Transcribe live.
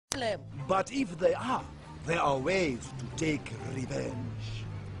But if they are, there are ways to take revenge.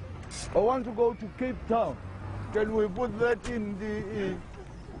 I want to go to Cape Town. Can we put that in the...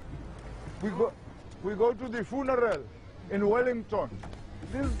 We go to the funeral in Wellington.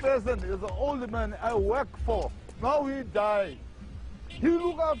 This person is an old man I work for. Now he died. He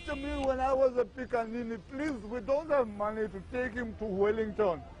looked after me when I was a Picanini. Please, we don't have money to take him to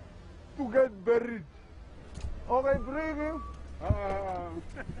Wellington to get buried. Okay, bring him.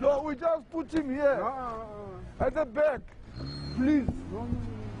 No, we just put him here at the back. Please.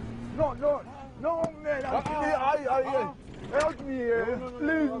 No, man. Help me here.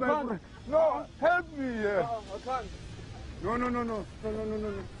 Please, my friend. No, help me here. I can't. No, I can't.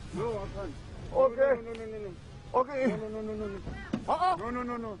 Okay. No. Okay. No.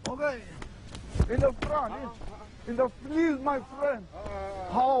 No. Okay. In the front. In the please, my friend.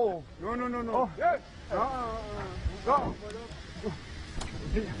 How? No. Oh. Yes. No. No.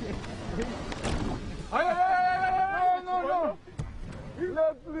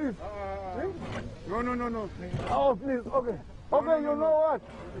 No, please. No. Oh, please. Okay. Okay, you know what?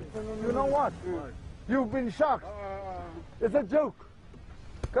 You know what? You've been shocked. It's a joke.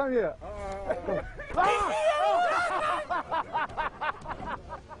 Come here.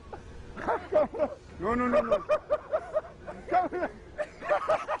 No. Come here.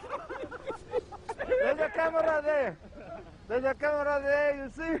 There's a camera there. There's a camera there, you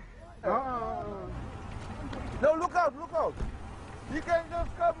see? No, look out. You can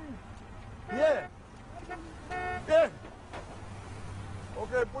just come here. Yeah.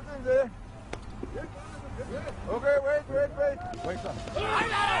 Okay, put him there. Okay, wait. Wait, sir.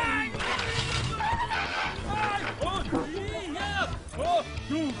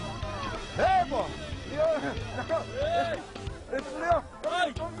 Hey, boy. It's Leo.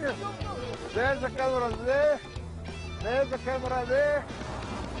 Come here. There's the camera there. There's the camera there.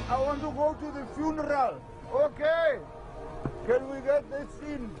 I want to go to the funeral. Okay. Can we get this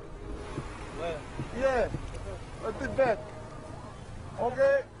in? Where? Yeah. At the back.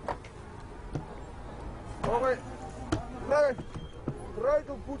 Okay. Okay. Try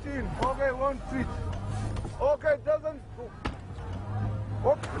to put in. Okay, 1 feet. Okay, doesn't.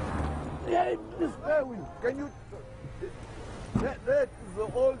 Okay. Yeah, this guy will. Can you? That is the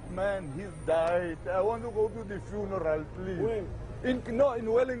old man. He's died. I want to go to the funeral, please. Where? In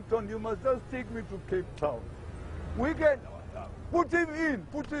Wellington. You must just take me to Cape Town. We can put him in.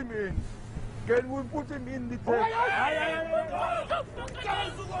 Can we put him in the tank?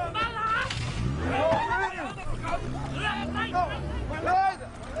 No,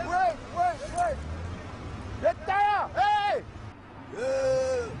 wait. Get there! Hey!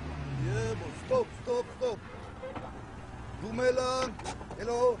 Yeah, but stop. Dumelang.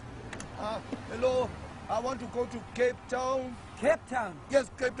 Hello. Hello. I want to go to Cape Town. Cape Town? Yes,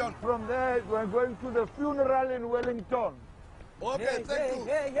 Cape Town. From there, we're going to the funeral in Wellington. Okay, thank you.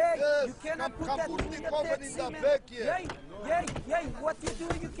 Hey, Yes, you cannot put come that put in the the coffin taxi, in the man. back here. Hey, what you do?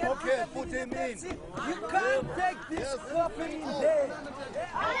 You can't Okay, put put that him the in. taxi. You can't take this Yes. coffin in there.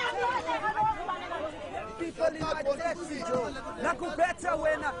 People in my taxi, Joe. Nakubeta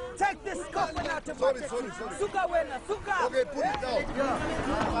wena. Take this coffin out of my taxi. Sorry. Suka wena, suka. Okay, put it down.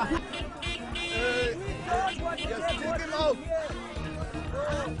 We don't want to Yes, get take what him we out. hear.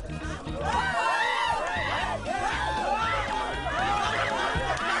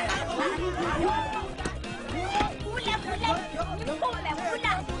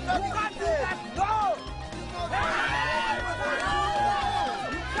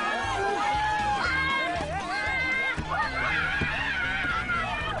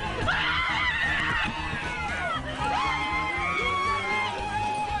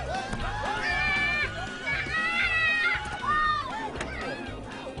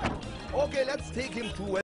 Okay, let's take him to